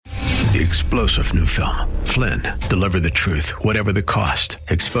The explosive new film, Flynn, deliver the truth, whatever the cost,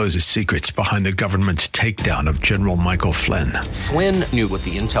 exposes secrets behind the government's takedown of General Michael Flynn. Flynn knew what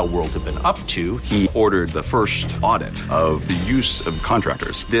the intel world had been up to. He ordered the first audit of the use of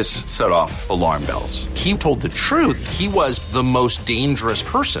contractors. This set off alarm bells. He told the truth. He was the most dangerous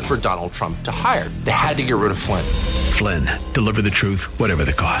person for Donald Trump to hire. They had to get rid of Flynn. Flynn, deliver the truth, whatever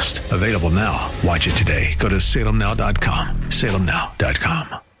the cost. Available now. Watch it today. Go to salemnow.com.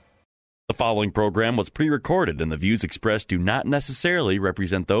 salemnow.com. The following program was pre-recorded, and the views expressed do not necessarily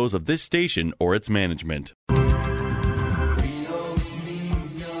represent those of this station or its management.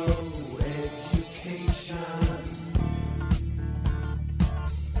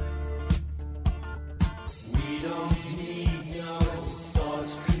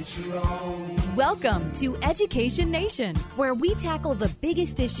 Welcome to Education Nation, where we tackle the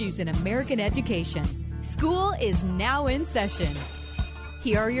biggest issues in American education. School is now in session.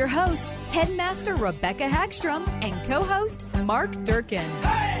 Here are your hosts, Headmaster Rebecca Hagstrom and co-host Mark Durkin.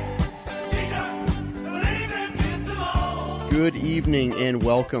 Hey, teacher, believe in kids alone. Good evening and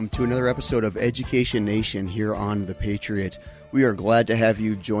welcome to another episode of Education Nation here on The Patriot. We are glad to have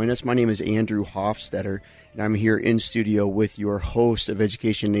you join us. My name is Andrew Hofstetter, and I'm here in studio with your host of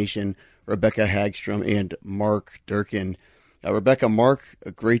Education Nation, Rebecca Hagstrom and Mark Durkin. Rebecca, Mark,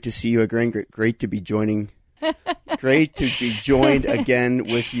 great to see you again. Great to be joining. Great to be joined again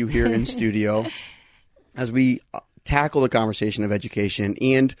with you here in studio as we tackle the conversation of education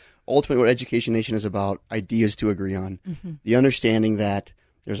and ultimately what Education Nation is about, ideas to agree on. Mm-hmm. The understanding that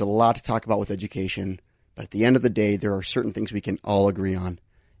there's a lot to talk about with education, but at the end of the day, there are certain things we can all agree on.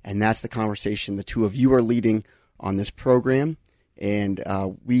 And that's the conversation the two of you are leading on this program. And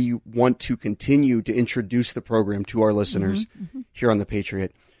we want to continue to introduce the program to our listeners here on The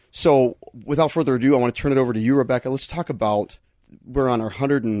Patriot. So without further ado, I want to turn it over to you, Rebecca. Let's talk about, we're on our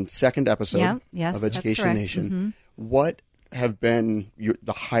 102nd episode of Education Nation. Mm-hmm. What have been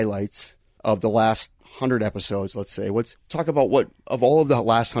the highlights of the last 100 episodes, let's say? Talk about what, of all of the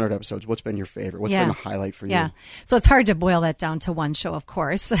last 100 episodes, what's been your favorite? What's been the highlight for you? Yeah, so it's hard to boil that down to one show, of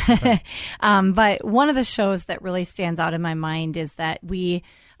course. Right. But one of the shows that really stands out in my mind is that we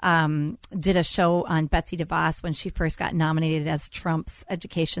did a show on Betsy DeVos when she first got nominated as Trump's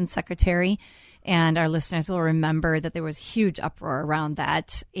education secretary. And our listeners will remember that there was huge uproar around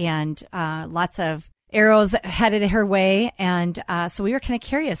that and lots of arrows headed her way. And so we were kind of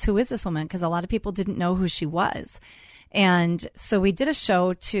curious, who is this woman? Because a lot of people didn't know who she was. And so we did a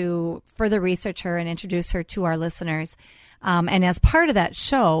show to further research her and introduce her to our listeners. And as part of that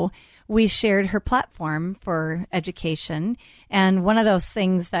show, we shared her platform for education. And one of those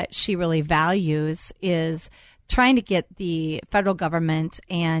things that she really values is trying to get the federal government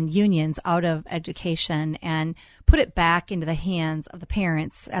and unions out of education and put it back into the hands of the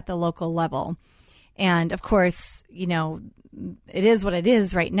parents at the local level. And of course, you know, it is what it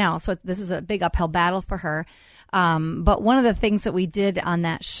is right now. So this is a big uphill battle for her. But one of the things that we did on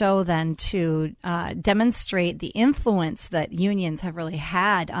that show then to demonstrate the influence that unions have really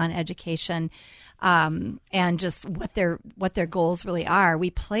had on education and just what their goals really are, we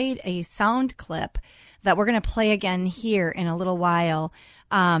played a sound clip that we're going to play again here in a little while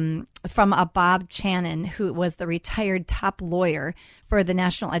from a Bob Channon, who was the retired top lawyer for the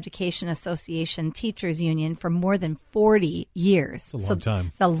National Education Association Teachers Union for more than 40 years. It's a long time.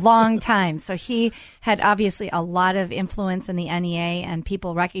 It's a long time. So he had obviously a lot of influence in the NEA, and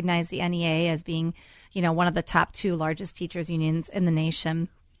people recognize the NEA as being, you know, one of the top two largest teachers unions in the nation.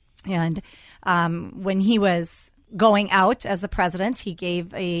 And when he was going out as the president, he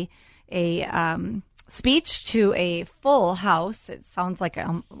gave a speech to a full house. It sounds like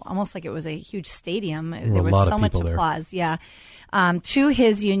almost like it was a huge stadium. There was so much applause, to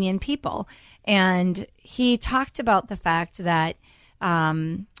his union people. And he talked about the fact that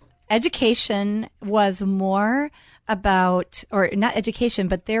education was more about, or not education,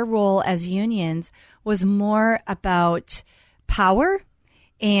 but their role as unions was more about power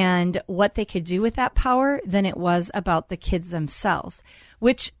and what they could do with that power than it was about the kids themselves,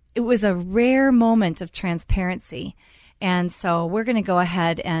 which it was a rare moment of transparency. And so we're going to go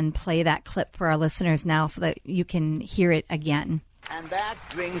ahead and play that clip for our listeners now so that you can hear it again. And that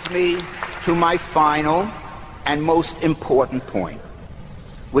brings me to my final and most important point,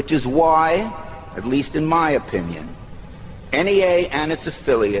 which is why, at least in my opinion, NEA and its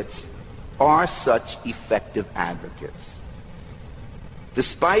affiliates are such effective advocates.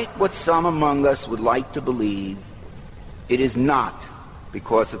 Despite what some among us would like to believe, it is not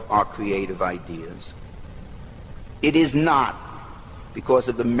because of our creative ideas. It is not because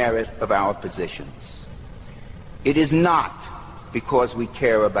of the merit of our positions. It is not because we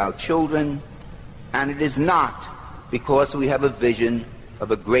care about children, and it is not because we have a vision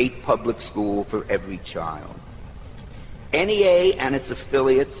of a great public school for every child. NEA and its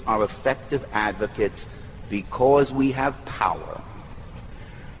affiliates are effective advocates because we have power.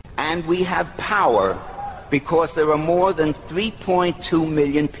 And we have power because there are more than 3.2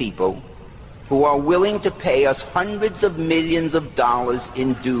 million people who are willing to pay us hundreds of millions of dollars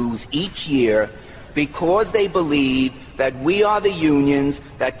in dues each year because they believe that we are the unions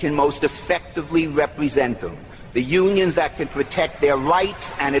that can most effectively represent them, the unions that can protect their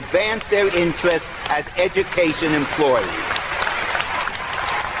rights and advance their interests as education employees.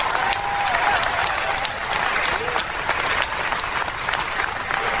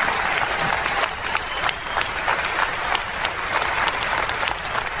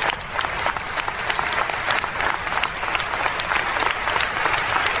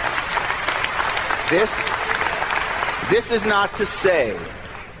 This is not to say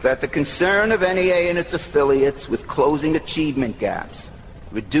that the concern of NEA and its affiliates with closing achievement gaps,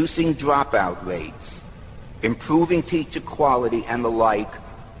 reducing dropout rates, improving teacher quality, and the like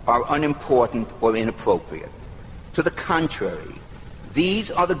are unimportant or inappropriate. To the contrary,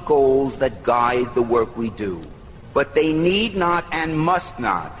 these are the goals that guide the work we do, but they need not and must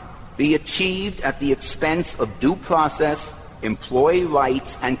not be achieved at the expense of due process, employee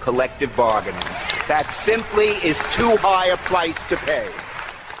rights, and collective bargaining. That simply is too high a price to pay.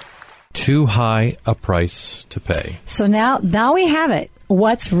 Too high a price to pay. So now we have it.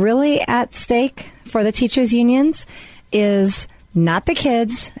 What's really at stake for the teachers' unions is not the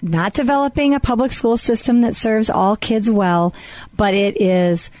kids, not developing a public school system that serves all kids well, but it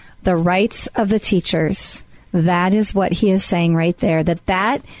is the rights of the teachers. That is what he is saying right there,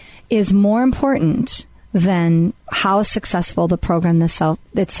 that is more important than how successful the program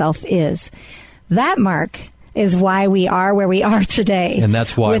itself is. That, Mark, is why we are where we are today. And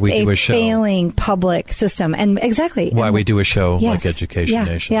that's why we do a show. With a failing public system. And exactly. Why we do a show like Education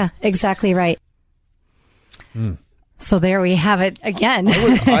Nation. Yeah, exactly right. So there we have it again.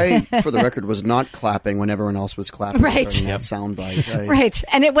 I, for the record, was not clapping when everyone else was clapping. Right. During that soundbite. Right.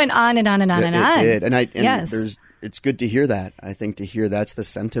 And it went on and on and on and on. It did. And it's good to hear that. I think to hear that's the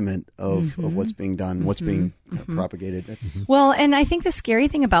sentiment of what's being done, what's being propagated. Well, and I think the scary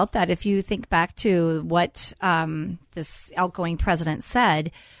thing about that, if you think back to what this outgoing president said,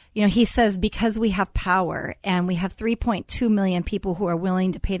 he says, because we have power and we have 3.2 million people who are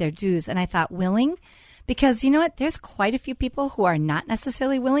willing to pay their dues. And I thought, willing? Because you know what? There's quite a few people who are not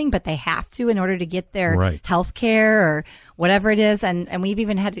necessarily willing, but they have to in order to get their health care or whatever it is. And we've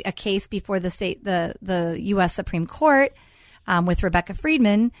even had a case before the U.S. Supreme Court with Rebecca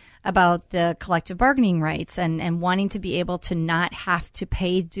Friedman about the collective bargaining rights and wanting to be able to not have to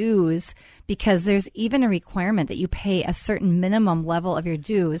pay dues, because there's even a requirement that you pay a certain minimum level of your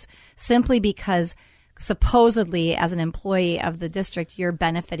dues simply because supposedly, as an employee of the district, you're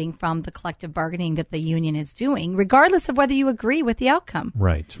benefiting from the collective bargaining that the union is doing, regardless of whether you agree with the outcome.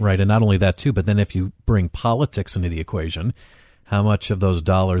 Right. And not only that, too, but then if you bring politics into the equation, how much of those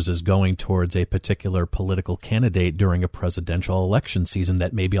dollars is going towards a particular political candidate during a presidential election season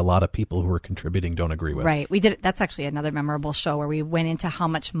that maybe a lot of people who are contributing don't agree with? Right. We did. That's actually another memorable show where we went into how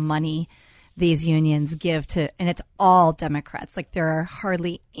much money these unions give to, and it's all Democrats. Like there are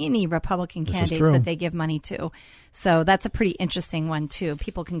hardly any Republican candidates that they give money to. So that's a pretty interesting one too.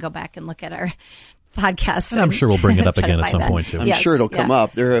 People can go back and look at our podcast. And I'm sure we'll bring it up again at some point too. I'm sure it'll come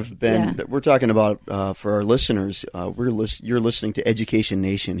up. There have been, we're talking about, for our listeners, you're listening to Education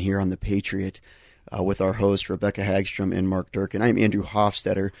Nation here on The Patriot with our host, Rebecca Hagstrom and Mark Durkin. I'm Andrew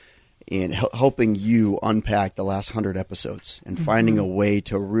Hofstetter, and helping you unpack the last 100 episodes and finding a way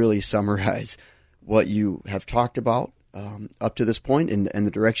to really summarize what you have talked about up to this point and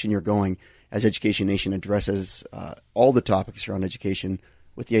the direction you're going as Education Nation addresses all the topics around education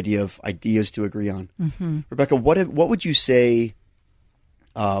with the idea of ideas to agree on. Rebecca, what would you say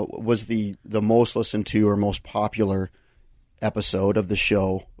was the most listened to or most popular episode of the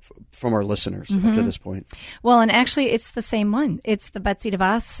show from our listeners up to this point? Well, and actually it's the same one. It's the Betsy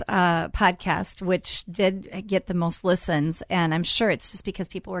DeVos podcast, which did get the most listens. And I'm sure it's just because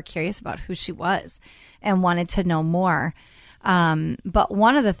people were curious about who she was and wanted to know more. But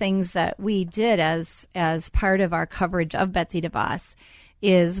one of the things that we did as part of our coverage of Betsy DeVos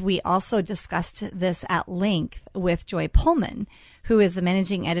is we also discussed this at length with Joy Pullman, who is the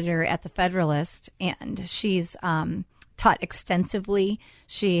managing editor at The Federalist, and she's taught extensively.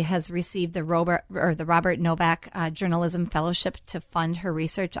 She has received the Robert Novak Journalism Fellowship to fund her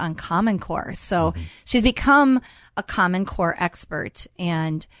research on Common Core. So she's become a Common Core expert,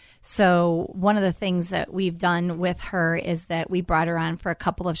 and So one of the things that we've done with her is that we brought her on for a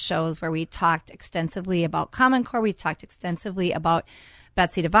couple of shows where we talked extensively about Common Core. We talked extensively about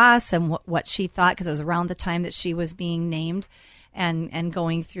Betsy DeVos and what she thought, because it was around the time that she was being named and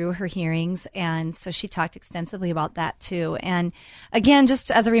going through her hearings. And so she talked extensively about that too. And again, just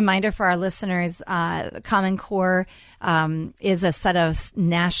as a reminder for our listeners, Common Core is a set of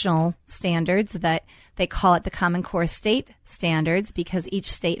national standards that they call it the Common Core state standards because each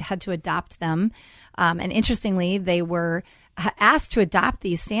state had to adopt them. And interestingly, they were asked to adopt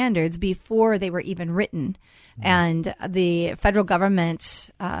these standards before they were even written. And the federal government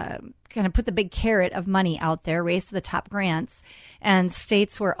kind of put the big carrot of money out there, race to the top grants. And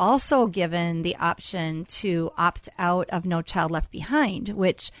states were also given the option to opt out of No Child Left Behind,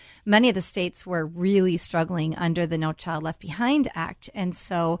 which many of the states were really struggling under the No Child Left Behind Act. And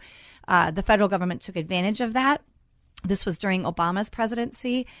so the federal government took advantage of that. This was during Obama's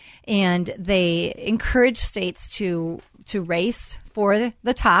presidency, and they encouraged states to race for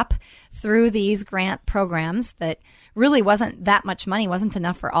the top through these grant programs that really wasn't that much money, wasn't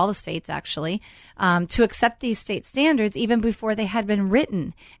enough for all the states actually, to accept these state standards even before they had been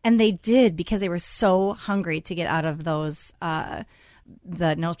written. And they did because they were so hungry to get out of those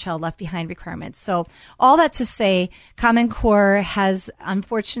the No Child Left Behind requirements. So all that to say, Common Core has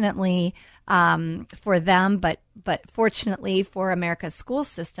unfortunately for them, but fortunately for America's school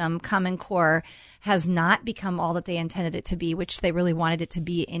system, Common Core has not become all that they intended it to be, which they really wanted it to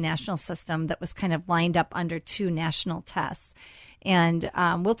be a national system that was kind of lined up under two national tests. And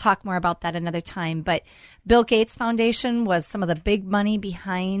we'll talk more about that another time. But Bill Gates Foundation was some of the big money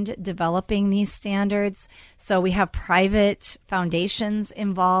behind developing these standards. So we have private foundations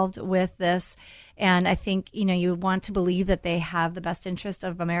involved with this. And I think, you want to believe that they have the best interest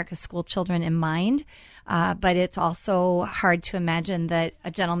of America's school children in mind. But it's also hard to imagine that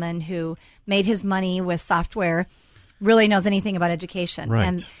a gentleman who made his money with software really knows anything about education. Right.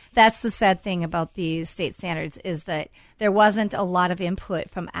 And that's the sad thing about the state standards is that there wasn't a lot of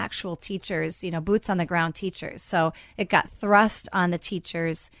input from actual teachers, boots on the ground teachers. So it got thrust on the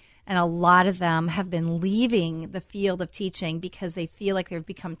teachers, and a lot of them have been leaving the field of teaching because they feel like they've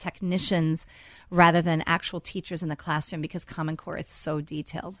become technicians rather than actual teachers in the classroom because Common Core is so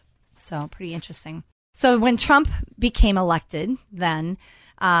detailed. So pretty interesting. So when Trump became elected, then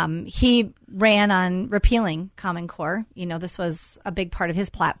he ran on repealing Common Core. This was a big part of his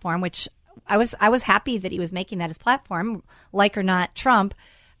platform, which I was happy that he was making that his platform. Like or not Trump,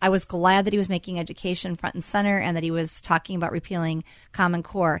 I was glad that he was making education front and center and that he was talking about repealing Common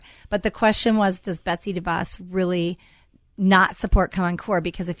Core. But the question was, does Betsy DeVos really not support Common Core?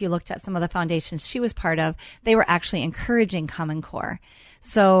 Because if you looked at some of the foundations she was part of, they were actually encouraging Common Core.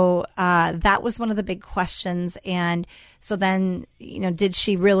 So that was one of the big questions. And so then,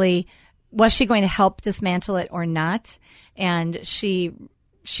 was she going to help dismantle it or not? And she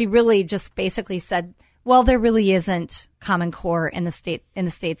really just basically said, well, there really isn't Common Core in the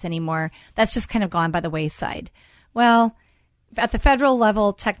states anymore. That's just kind of gone by the wayside. Well, at the federal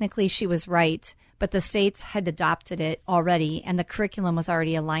level, technically she was right, but the states had adopted it already and the curriculum was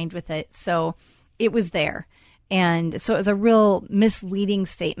already aligned with it. So it was there. And so it was a real misleading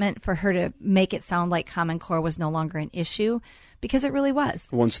statement for her to make it sound like Common Core was no longer an issue, because it really was.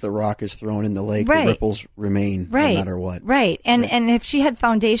 Once the rock is thrown in the lake, the ripples remain no matter what. Right. And if she had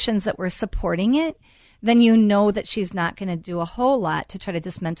foundations that were supporting it, then you know that she's not going to do a whole lot to try to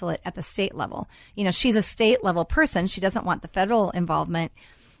dismantle it at the state level. She's a state level person. She doesn't want the federal involvement,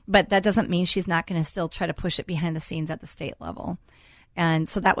 but that doesn't mean she's not going to still try to push it behind the scenes at the state level. And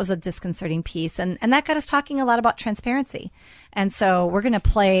so that was a disconcerting piece. And that got us talking a lot about transparency. And so we're going to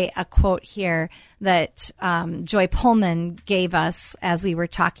play a quote here that Joy Pullman gave us as we were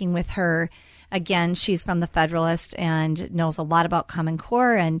talking with her. Again, she's from the Federalist and knows a lot about Common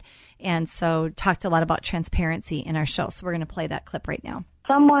Core and so talked a lot about transparency in our show. So we're going to play that clip right now.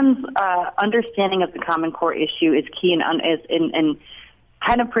 Someone's understanding of the Common Core issue is key in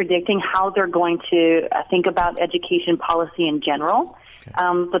kind of predicting how they're going to think about education policy in general.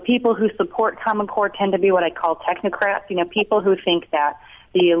 Okay. The people who support Common Core tend to be what I call technocrats, people who think that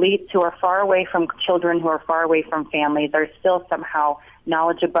the elites who are far away from children, who are far away from families, are still somehow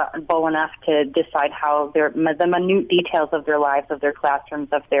knowledgeable enough to decide how the minute details of their lives, of their classrooms,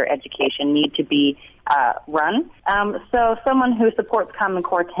 of their education need to be run. So someone who supports Common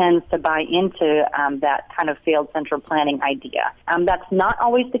Core tends to buy into that kind of failed central planning idea. That's not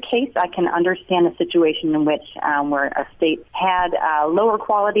always the case. I can understand a situation in which where a state had lower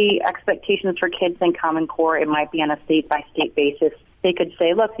quality expectations for kids than Common Core. It might be on a state-by-state basis. they could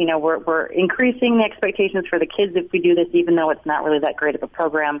say, look, we're increasing the expectations for the kids if we do this, even though it's not really that great of a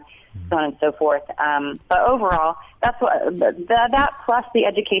program, so on and so forth. But overall, that's that plus the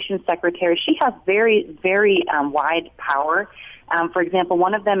education secretary, she has very, very wide power. For example,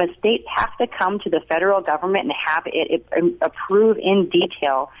 one of them is states have to come to the federal government and have it approve in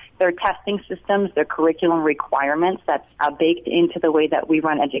detail their testing systems, their curriculum requirements. That's baked into the way that we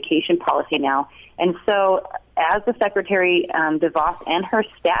run education policy now. And so as the Secretary DeVos and her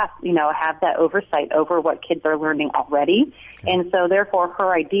staff, have that oversight over what kids are learning already. Okay. And so therefore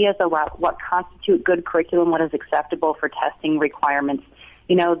her ideas about what constitute good curriculum, what is acceptable for testing requirements,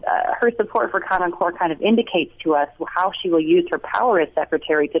 her support for Common Core kind of indicates to us how she will use her power as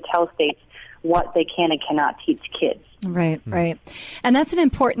secretary to tell states what they can and cannot teach kids. Right, right. And that's an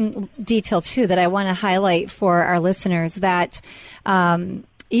important detail, too, that I want to highlight for our listeners, that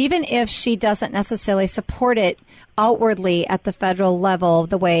even if she doesn't necessarily support it outwardly at the federal level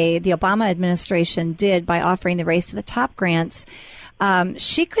the way the Obama administration did by offering the Race to the Top grants,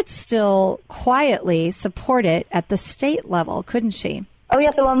 she could still quietly support it at the state level, couldn't she? Oh,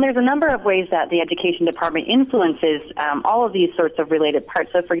 yes. Well, there's a number of ways that the Education Department influences all of these sorts of related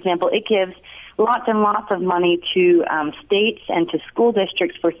parts. So, for example, it gives lots and lots of money to states and to school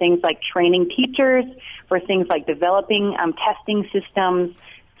districts for things like training teachers, for things like developing testing systems,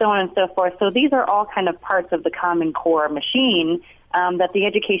 so on and so forth. So these are all kind of parts of the Common Core machine that the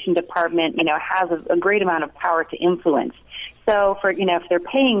Education Department, has a great amount of power to influence. So, if they're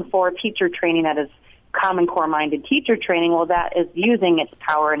paying for teacher training that is Common Core-minded teacher training, well, that is using its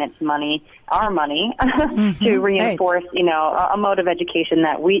power and its money, our money, to reinforce, a mode of education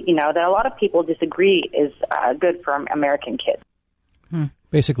that that a lot of people disagree is good for American kids.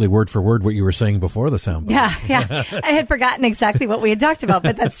 Basically, word for word, what you were saying before the sound. Yeah. I had forgotten exactly what we had talked about,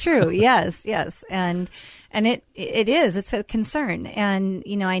 but that's true. Yes. And it is. It's a concern. And,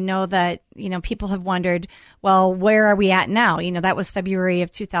 I know that, people have wondered, well, where are we at now? That was February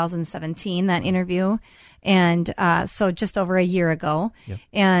of 2017, that interview. And so just over a year ago. Yep.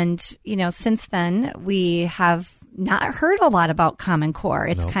 And, since then, we have not heard a lot about Common Core.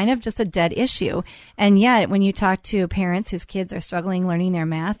 It's kind of just a dead issue. And yet, when you talk to parents whose kids are struggling learning their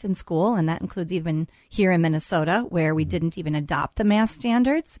math in school, and that includes even here in Minnesota, where we didn't even adopt the math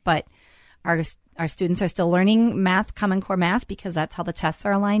standards, but our students are still learning math, Common Core math, because that's how the tests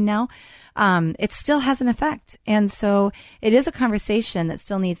are aligned now. It still has an effect. And so it is a conversation that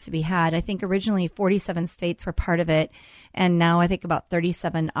still needs to be had. I think originally 47 states were part of it, and now I think about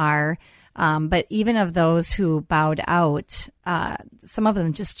 37 are. But even of those who bowed out, some of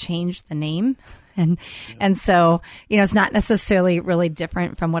them just changed the name. And so, it's not necessarily really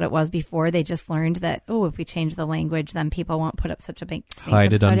different from what it was before. They just learned that, if we change the language, then people won't put up such a big stink.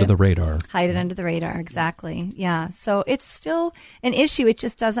 Hide it under the radar. Hide it under the radar, exactly. Yeah. So it's still an issue. It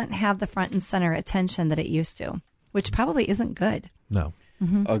just doesn't have the front and center attention that it used to, which probably isn't good. No.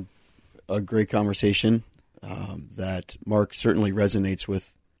 Mm-hmm. A great conversation that Mark certainly resonates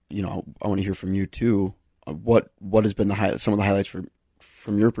with. I want to hear from you too. What has been some of the highlights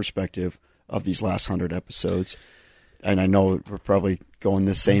from your perspective of these last 100 episodes? And I know we're probably going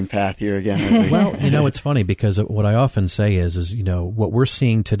the same path here again. Well, it's funny because what I often say is what we're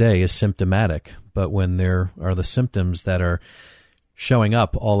seeing today is symptomatic, but when there are the symptoms that are showing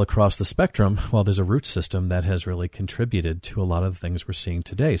up all across the spectrum, well, there's a root system that has really contributed to a lot of the things we're seeing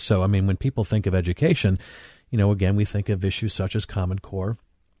today. So, when people think of education, again, we think of issues such as Common Core,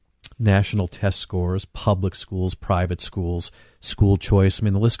 national test scores, public schools, private schools, school choice.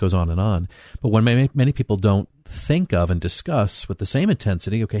 The list goes on and on. But when many people don't think of and discuss with the same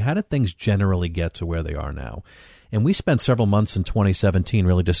intensity, okay, how did things generally get to where they are now? And we spent several months in 2017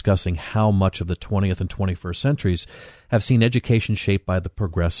 really discussing how much of the 20th and 21st centuries have seen education shaped by the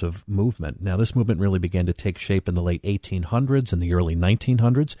progressive movement. Now, this movement really began to take shape in the late 1800s and the early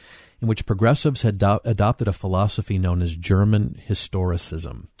 1900s, in which progressives had adopted a philosophy known as German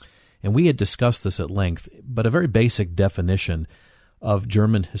historicism. And we had discussed this at length, but a very basic definition of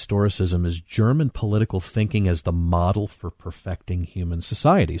German historicism is German political thinking as the model for perfecting human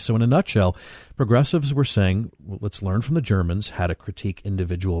society. So in a nutshell, progressives were saying, let's learn from the Germans how to critique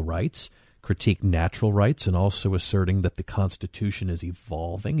individual rights, critique natural rights, and also asserting that the Constitution is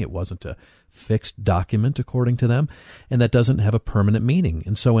evolving. It wasn't a fixed document, according to them, and that doesn't have a permanent meaning.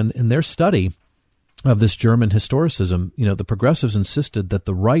 And so in their study of this German historicism, the progressives insisted that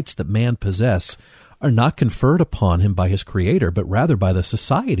the rights that man possess are not conferred upon him by his creator, but rather by the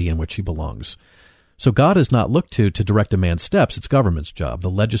society in which he belongs. So God is not looked to direct a man's steps. It's government's job, the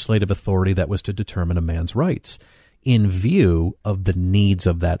legislative authority that was to determine a man's rights. in view of the needs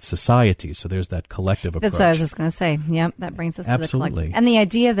of that society. So there's that collective approach. That's what I was just going to say. Yep, that brings us to the collective. And the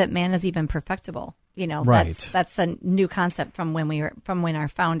idea that man is even perfectible. Right. That's a new concept from when our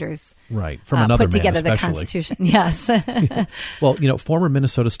founders from another put together man, the Constitution. Yes. Well, former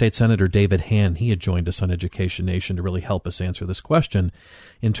Minnesota State Senator David Hand, he had joined us on Education Nation to really help us answer this question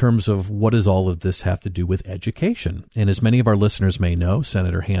in terms of what does all of this have to do with education. And as many of our listeners may know,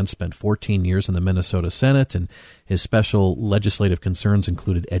 Senator Hand spent 14 years in the Minnesota Senate, and his special legislative concerns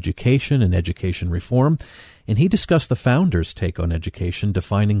included education and education reform. And he discussed the founders' take on education,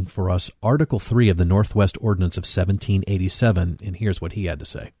 defining for us Article 3 of the Northwest Ordinance of 1787. And here's what he had to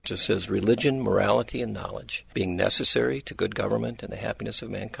say. It just says, religion, morality, and knowledge being necessary to good government and the happiness of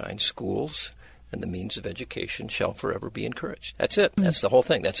mankind, schools and the means of education shall forever be encouraged. That's it. That's the whole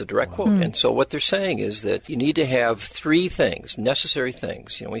thing. That's a direct quote. And so what they're saying is that you need to have three things, necessary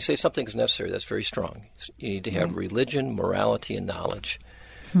things. When you say something is necessary, that's very strong. You need to have religion, morality, and knowledge.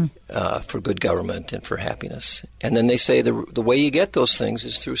 For good government and for happiness. And then they say the way you get those things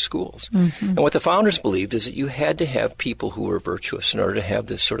is through schools. And what the founders believed is that you had to have people who were virtuous in order to have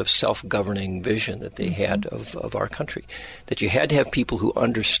this sort of self-governing vision that they had of our country. That you had to have people who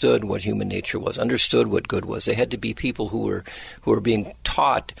understood what human nature was, understood what good was. They had to be people who were being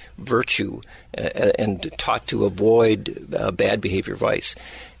taught virtue and taught to avoid bad behavior, vice.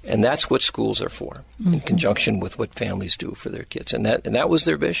 And that's what schools are for, in conjunction with what families do for their kids. And that was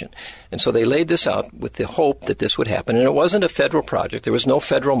their vision. And so they laid this out with the hope that this would happen. And it wasn't a federal project. There was no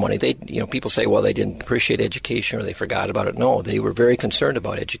federal money. People say, well, they didn't appreciate education or they forgot about it. No, they were very concerned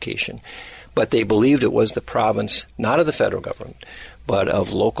about education. But they believed it was the province, not of the federal government, but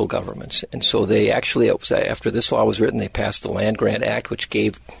of local governments. And so they actually, after this law was written, they passed the Land Grant Act, which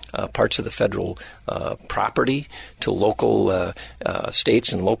gave parts of the federal property to local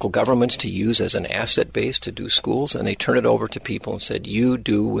states and local governments to use as an asset base to do schools. And they turned it over to people and said, you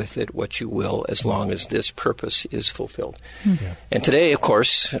do with it what you will as long as this purpose is fulfilled. And today, of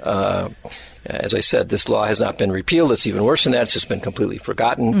course, as I said, this law has not been repealed. It's even worse than that. It's just been completely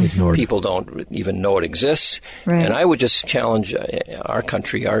forgotten. Ignored. People don't even know it exists. Right. And I would just challenge our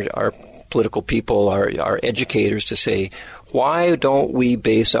country, our political people, our educators to say, why don't we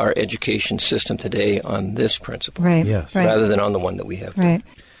base our education system today on this principle rather than on the one that we have today?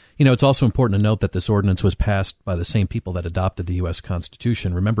 It's also important to note that this ordinance was passed by the same people that adopted the U.S.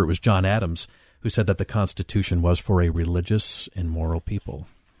 Constitution. Remember, it was John Adams who said that the Constitution was for a religious and moral people.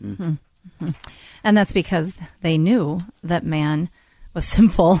 And that's because they knew that man was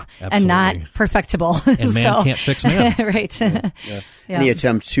simple and not perfectible. And man can't fix man. Right. Any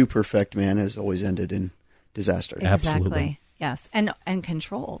attempt to perfect man has always ended in disaster. Exactly. Absolutely. Yes. And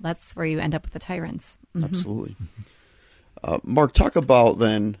control. That's where you end up with the tyrants. Absolutely. Mark, talk about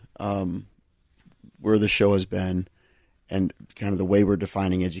then where the show has been and kind of the way we're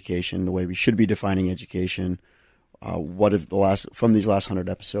defining education, the way we should be defining education. What if from these last 100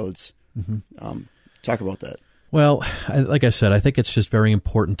 episodes? Talk about that. Well, like I said, I think it's just very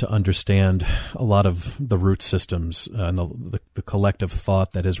important to understand a lot of the root systems and the collective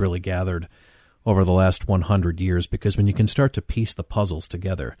thought that has really gathered over the last 100 years, because when you can start to piece the puzzles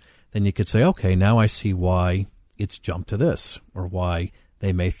together, then you could say, okay, now I see why it's jumped to this, or why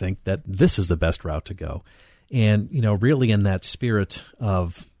they may think that this is the best route to go. And, really in that spirit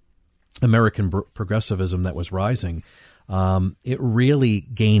of American progressivism that was rising, it really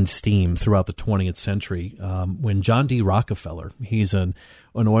gained steam throughout the 20th century when John D. Rockefeller, he's an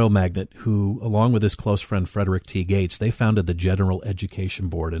oil magnate who, along with his close friend Frederick T. Gates, they founded the General Education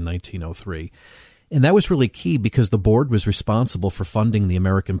Board in 1903. And that was really key because the board was responsible for funding the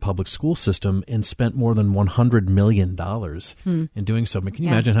American public school system and spent more than $100 million in doing so. I mean, can you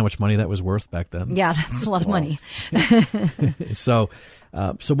imagine how much money that was worth back then? Yeah, that's a lot of money. So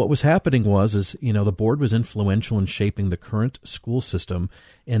what was happening was the board was influential in shaping the current school system,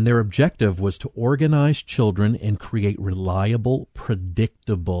 and their objective was to organize children and create reliable,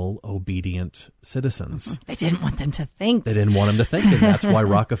 predictable, obedient citizens. They didn't want them to think. They didn't want them to think, and that's why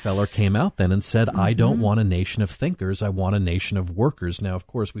Rockefeller came out then and said, I don't want a nation of thinkers, I want a nation of workers. Now, of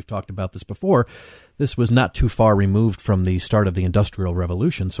course, we've talked about this before. This was not too far removed from the start of the Industrial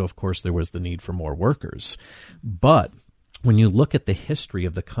Revolution, so of course there was the need for more workers. But when you look at the history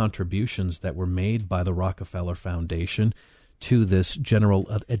of the contributions that were made by the Rockefeller Foundation to this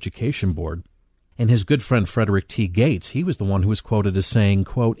General Education Board, and his good friend Frederick T. Gates, he was the one who was quoted as saying,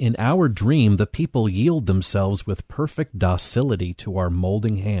 quote, "In our dream, the people yield themselves with perfect docility to our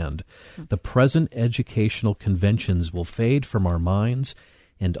molding hand. The present educational conventions will fade from our minds,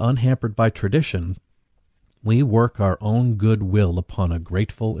 and unhampered by tradition, We work our own goodwill upon a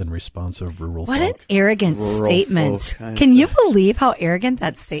grateful and responsive rural What folk. an arrogant Rural statement. folk. Can you believe how arrogant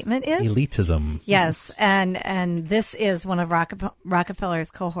that statement is? Elitism. Yes, and this is one of Rockefeller's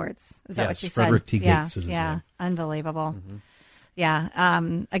cohorts. Is that what you said? Frederick T. Gates is his name. Unbelievable. Yeah.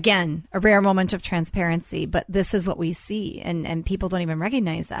 Again, a rare moment of transparency, but this is what we see, and people don't even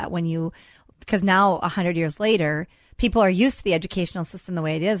recognize that because now 100 years later, people are used to the educational system the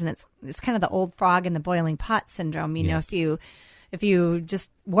way it is, and it's kind of the old frog in the boiling pot syndrome. You know, if you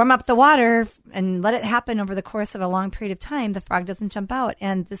just warm up the water and let it happen over the course of a long period of time, the frog doesn't jump out.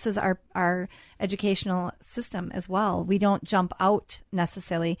 And this is our educational system as well. We don't jump out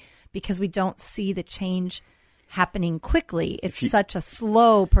necessarily because we don't see the change happening quickly. It's such a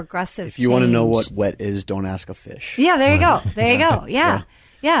slow, progressive If you change. want to know what wet is, don't ask a fish. Yeah, there you go. There you go.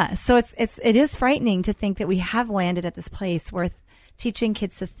 Yeah. So it is frightening to think that we have landed at this place where teaching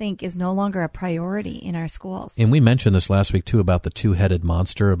kids to think is no longer a priority in our schools. And we mentioned this last week, too, about the two-headed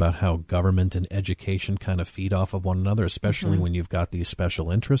monster, about how government and education kind of feed off of one another, especially when you've got these special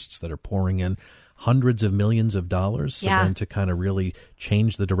interests that are pouring in hundreds of millions of dollars. So then to kind of really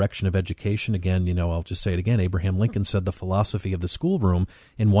change the direction of education, again, I'll just say it again, Abraham Lincoln said the philosophy of the schoolroom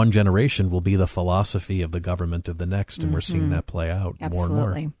in one generation will be the philosophy of the government of the next, and we're seeing that play out more and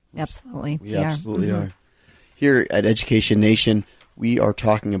more. Absolutely. We absolutely are. Here at Education Nation, we are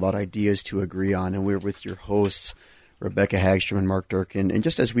talking about ideas to agree on, and we're with your hosts, Rebecca Hagstrom and Mark Durkin. And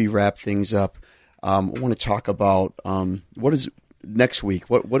just as we wrap things up, I want to talk about what is next week.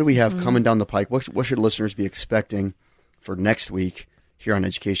 What do we have coming down the pike? What should listeners be expecting for next week here on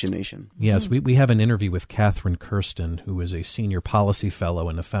Education Nation? Yes, we have an interview with Catherine Kirsten, who is a senior policy fellow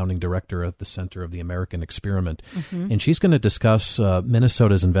and a founding director at the Center of the American Experiment. And she's going to discuss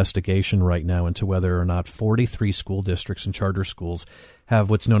Minnesota's investigation right now into whether or not 43 school districts and charter schools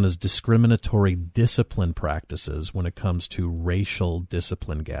have what's known as discriminatory discipline practices when it comes to racial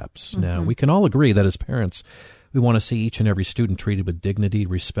discipline gaps. Now, we can all agree that as parents, we want to see each and every student treated with dignity,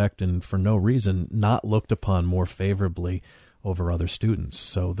 respect, and for no reason not looked upon more favorably over other students.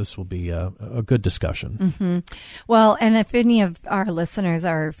 So this will be a good discussion. Well, and if any of our listeners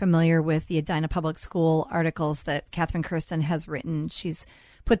are familiar with the Edina Public School articles that Catherine Kirsten has written, she's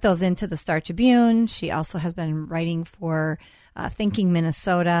put those into the Star Tribune. She also has been writing for Thinking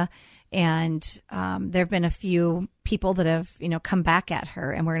Minnesota. And there have been a few people that have, come back at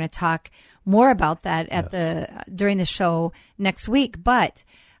her, and we're going to talk more about that during the show next week. But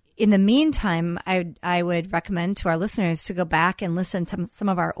in the meantime, I would recommend to our listeners to go back and listen to some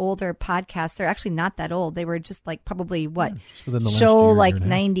of our older podcasts. They're actually not that old. They were just like probably show like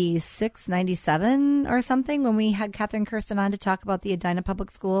 96, 97 or something when we had Catherine Kirsten on to talk about the Edina Public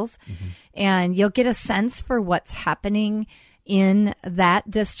Schools. And you'll get a sense for what's happening in that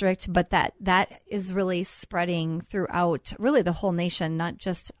district, but that is really spreading throughout really the whole nation, not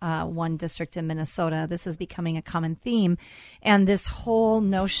just one district in Minnesota. This is becoming a common theme. And this whole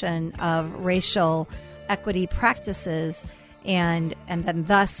notion of racial equity practices and then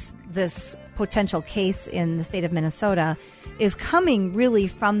thus this potential case in the state of Minnesota is coming really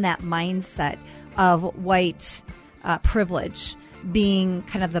from that mindset of white privilege being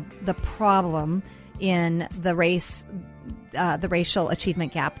kind of the problem in the racial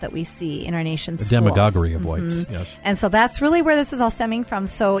achievement gap that we see in our nation's the schools. demagoguery of whites, yes. And so that's really where this is all stemming from.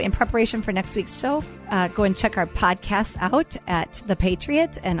 So in preparation for next week's show, go and check our podcasts out at The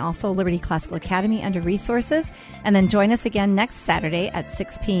Patriot and also Liberty Classical Academy under resources. And then join us again next Saturday at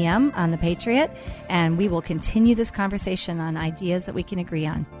 6 p.m. on The Patriot. And we will continue this conversation on ideas that we can agree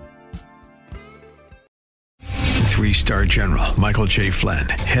on. 3-star General Michael J. Flynn,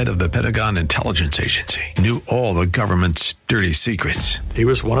 head of the Pentagon Intelligence Agency, knew all the government's dirty secrets. He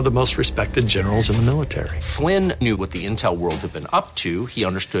was one of the most respected generals in the military. Flynn knew what the intel world had been up to. He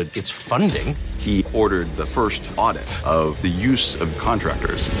understood its funding. He ordered the first audit of the use of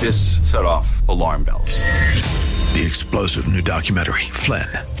contractors. This set off alarm bells. The explosive new documentary, Flynn,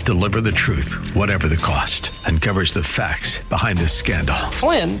 Deliver the Truth, Whatever the Cost, uncovers the facts behind this scandal.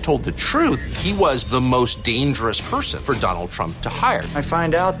 Flynn told the truth. He was the most dangerous person for Donald Trump to hire. I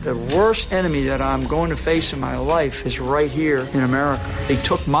find out the worst enemy that I'm going to face in my life is right here in America. They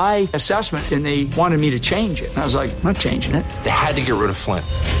took my assessment and they wanted me to change it. And I was like, I'm not changing it. They had to get rid of Flynn.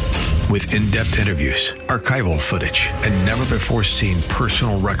 With in-depth interviews, archival footage, and never-before-seen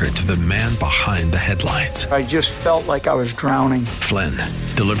personal records of the man behind the headlines. I just felt like I was drowning. Flynn,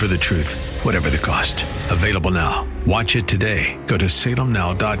 Deliver the Truth, Whatever the Cost. Available now. Watch it today. Go to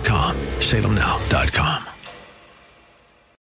salemnow.com. salemnow.com.